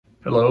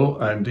Hello,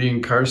 I'm Dean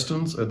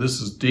Karstens, and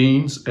this is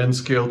Dean's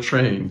N-Scale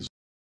Trains.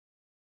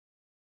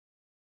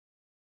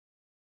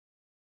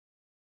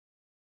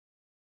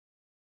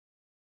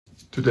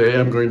 Today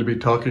I'm going to be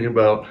talking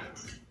about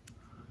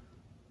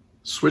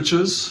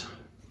switches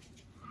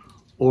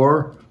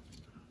or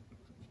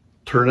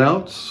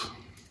turnouts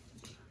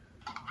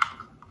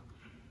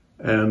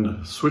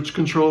and switch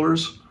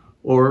controllers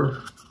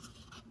or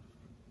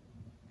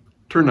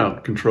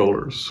turnout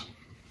controllers.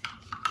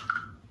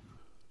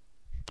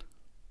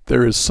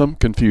 There is some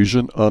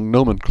confusion on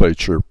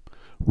nomenclature.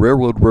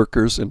 Railroad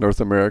workers in North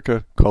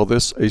America call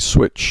this a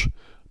switch.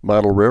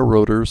 Model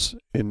railroaders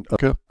in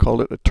America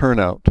call it a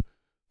turnout.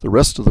 The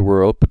rest of the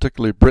world,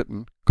 particularly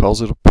Britain,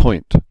 calls it a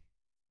point.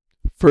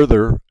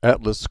 Further,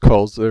 Atlas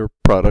calls their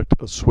product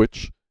a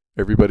switch.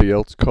 Everybody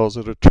else calls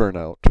it a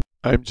turnout.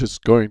 I'm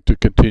just going to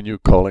continue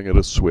calling it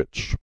a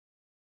switch.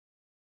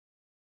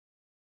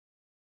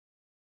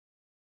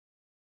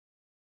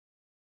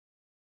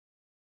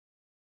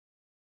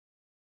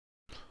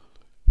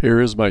 Here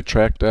is my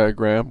track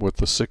diagram with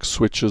the 6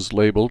 switches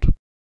labeled.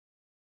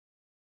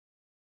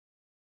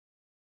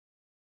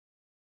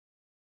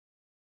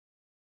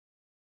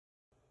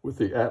 With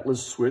the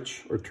Atlas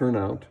switch or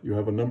turnout, you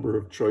have a number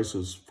of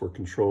choices for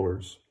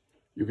controllers.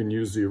 You can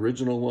use the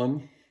original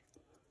one,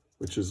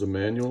 which is a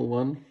manual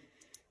one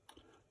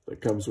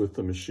that comes with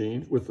the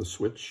machine, with the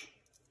switch.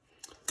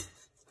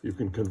 You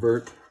can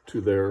convert to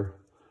their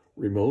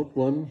remote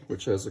one,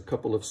 which has a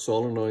couple of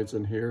solenoids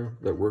in here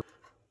that work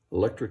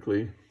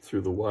electrically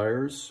through the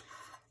wires.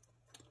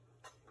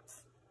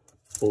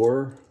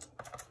 Or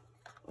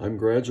I'm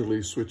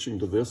gradually switching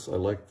to this. I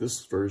like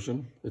this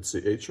version. It's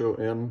the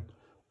HON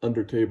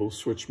undertable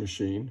switch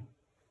machine.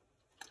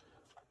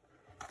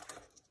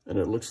 And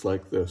it looks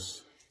like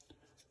this.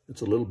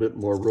 It's a little bit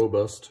more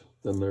robust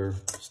than their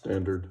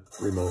standard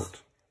remote.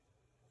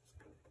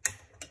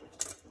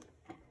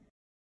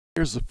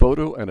 Here's a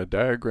photo and a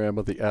diagram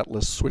of the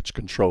Atlas switch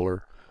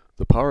controller.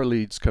 The power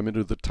leads come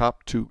into the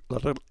top 2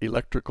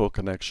 electrical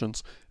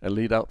connections and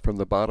lead out from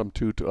the bottom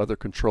 2 to other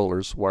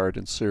controllers wired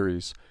in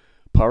series.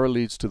 Power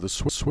leads to the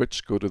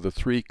switch go to the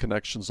 3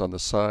 connections on the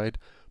side,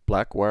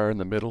 black wire in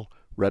the middle,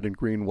 red and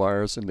green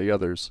wires in the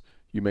others.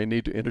 You may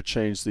need to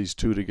interchange these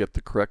 2 to get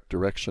the correct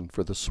direction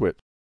for the switch.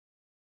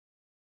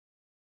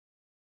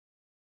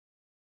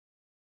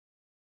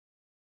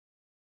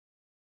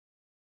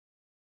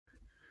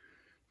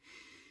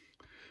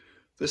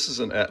 This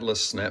is an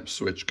Atlas snap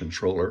switch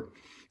controller.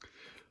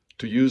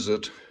 To use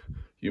it,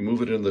 you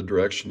move it in the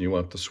direction you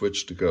want the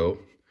switch to go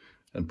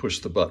and push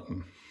the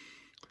button.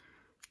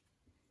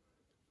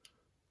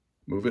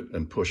 Move it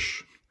and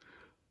push.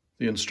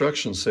 The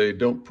instructions say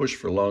don't push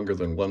for longer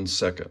than 1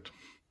 second.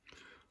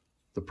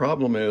 The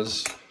problem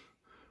is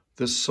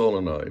this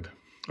solenoid,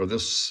 or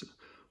this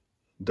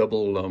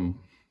double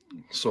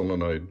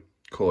solenoid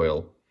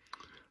coil,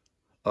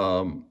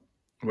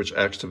 which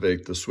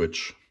activate the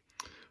switch.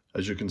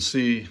 As you can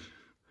see,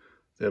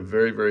 they have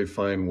very, very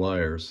fine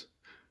wires,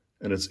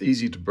 and it's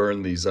easy to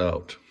burn these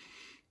out.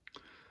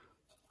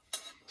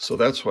 So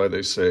that's why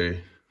they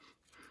say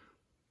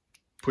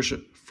push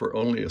it for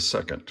only a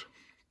second.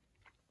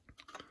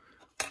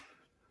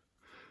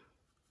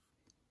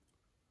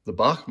 The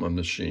Bachmann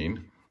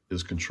machine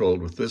is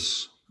controlled with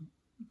this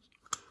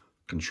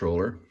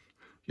controller.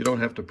 You don't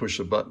have to push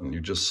a button,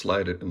 you just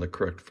slide it in the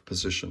correct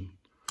position,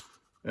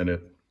 and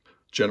it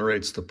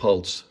generates the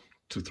pulse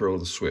to throw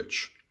the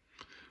switch.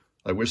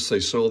 I wish they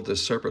sold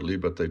this separately,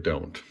 but they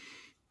don't.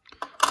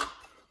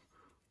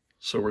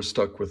 So we're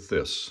stuck with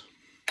this.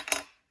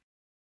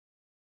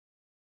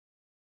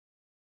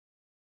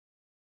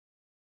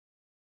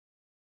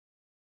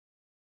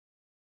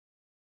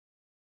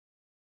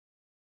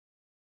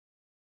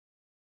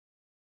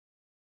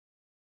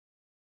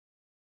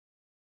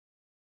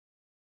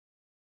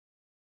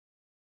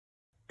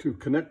 To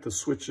connect the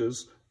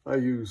switches, I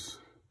use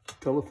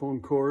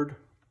telephone cord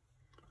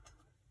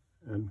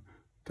and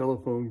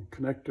telephone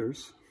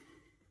connectors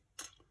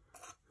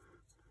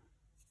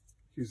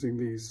using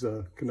these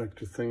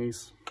connector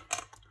thingies.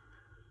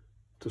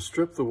 To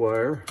strip the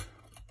wire,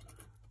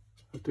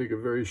 I take a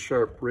very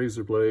sharp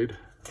razor blade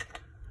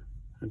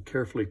and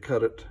carefully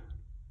cut it.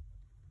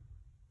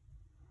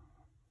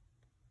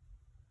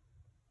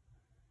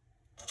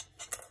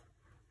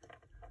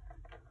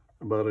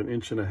 About 1.5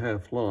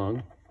 inches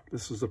long.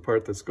 This is the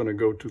part that's going to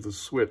go to the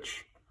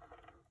switch.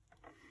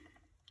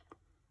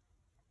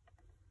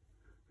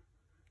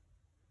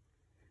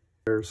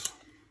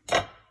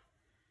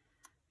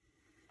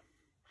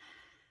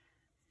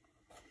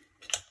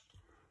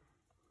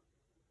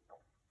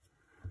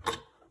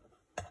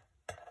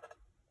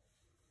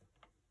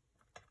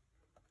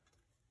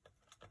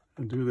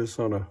 And do this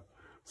on a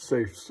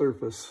safe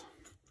surface.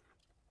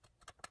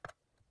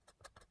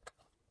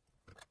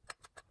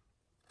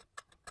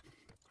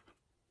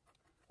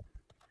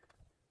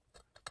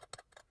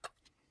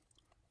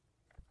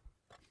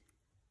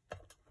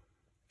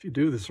 If you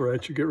do this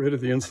right, you get rid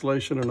of the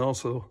insulation and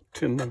also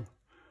tin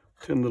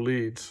the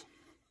leads.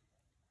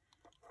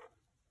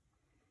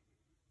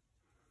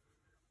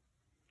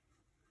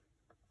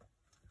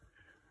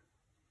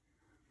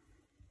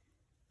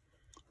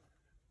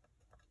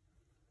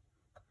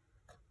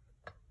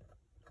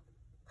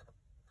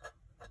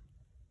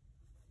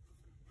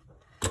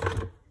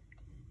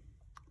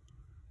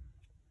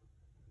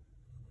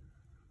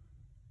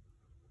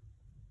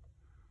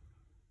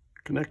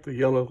 connect the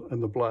yellow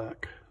and the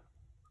black.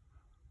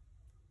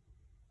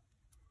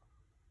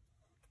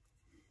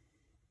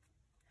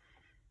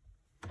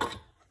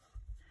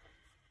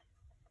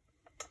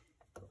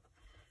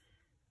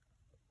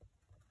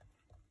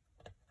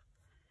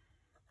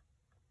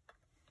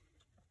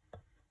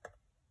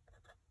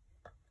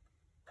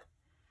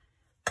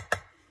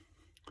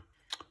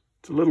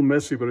 It's a little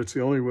messy, but it's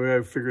the only way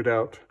I've figured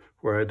out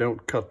where I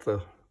don't cut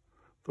the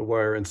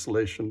wire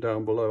insulation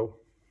down below.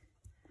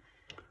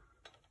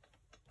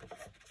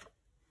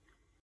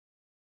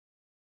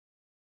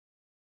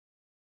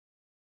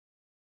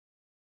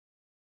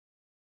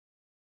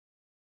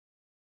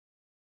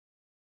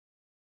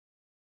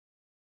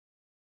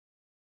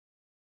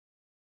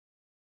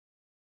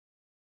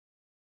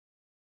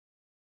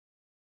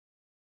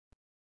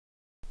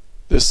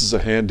 This is a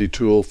handy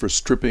tool for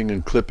stripping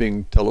and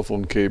clipping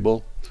telephone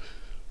cable,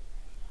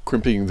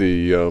 crimping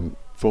the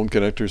phone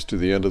connectors to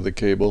the end of the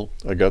cable.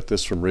 I got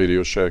this from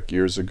Radio Shack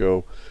years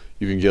ago.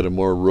 You can get a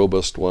more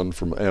robust one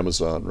from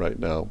Amazon right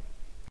now.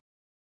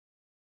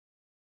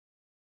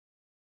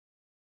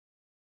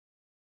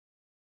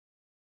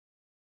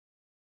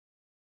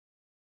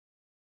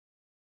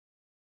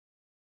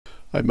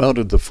 I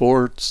mounted the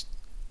 4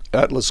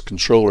 Atlas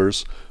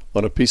controllers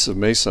on a piece of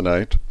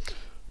masonite.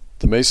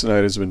 The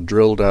masonite has been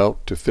drilled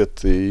out to fit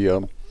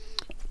the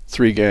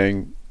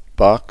 3-gang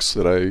box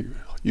that I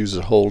use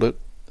to hold it.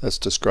 That's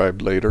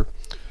described later.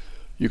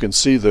 You can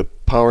see the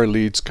power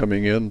leads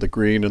coming in, the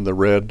green and the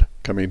red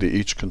coming to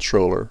each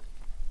controller.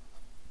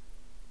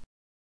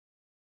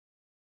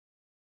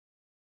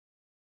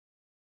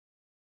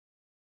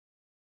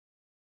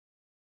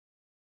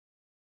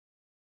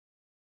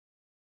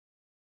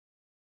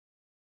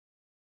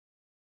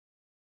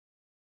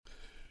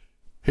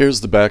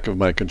 Here's the back of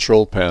my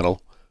control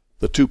panel.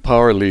 The 2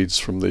 power leads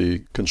from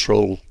the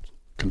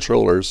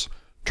controllers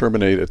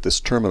terminate at this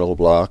terminal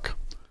block,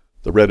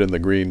 the red and the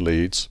green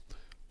leads.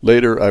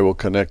 Later I will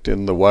connect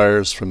in the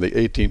wires from the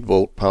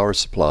 18-volt power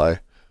supply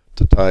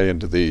to tie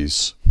into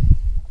these.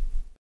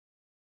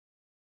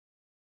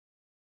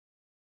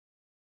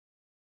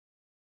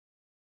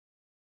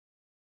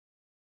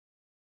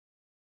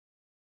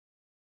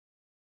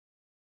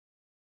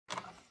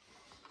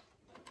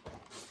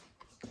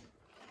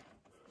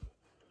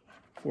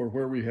 For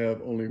where we have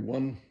only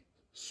one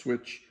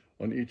switch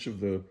on each of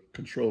the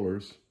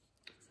controllers,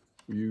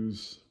 we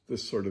use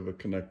this sort of a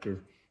connector.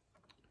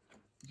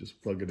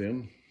 Just plug it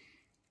in.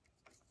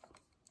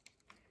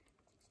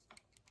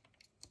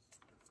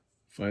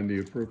 Find the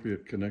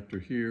appropriate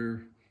connector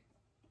here.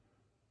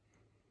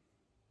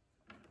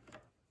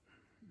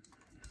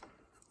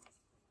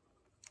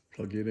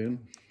 Plug it in.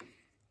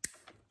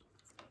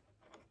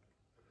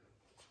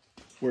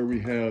 Where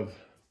we have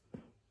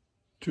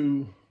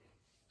 2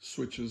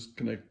 switches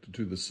connected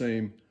to the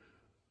same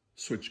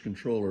switch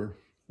controller,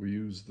 we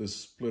use this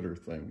splitter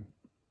thing.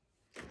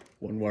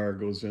 1 wire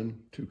goes in,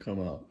 2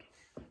 come out.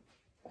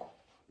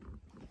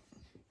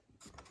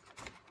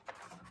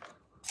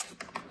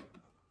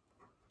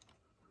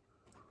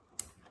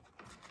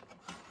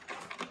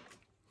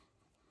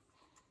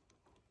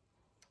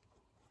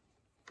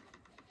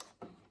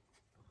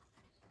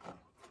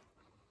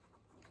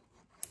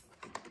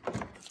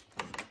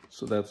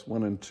 So that's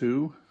 1 and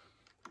 2.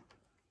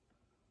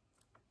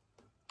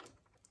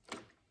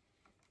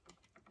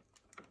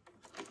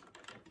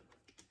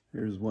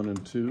 Here's 1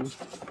 and 2.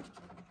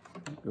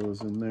 It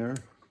goes in there.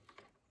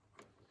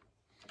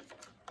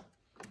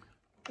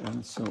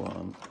 And so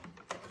on.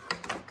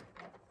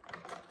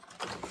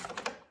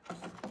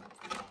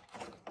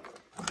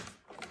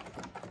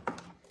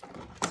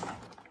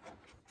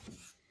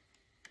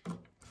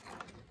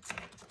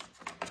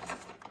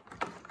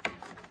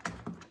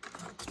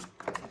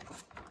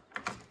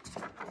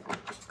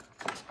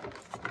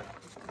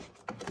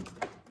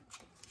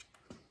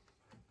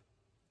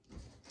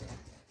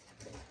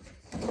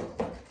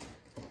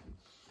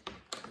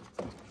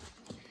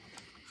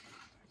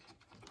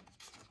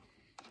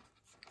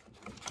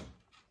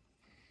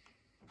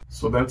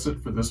 So that's it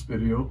for this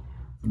video.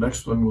 The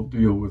next one will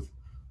deal with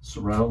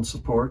surround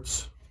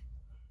supports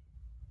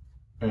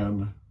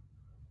and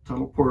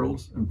tunnel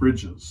portals and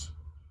bridges.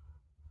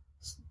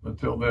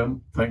 Until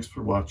then, thanks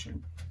for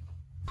watching.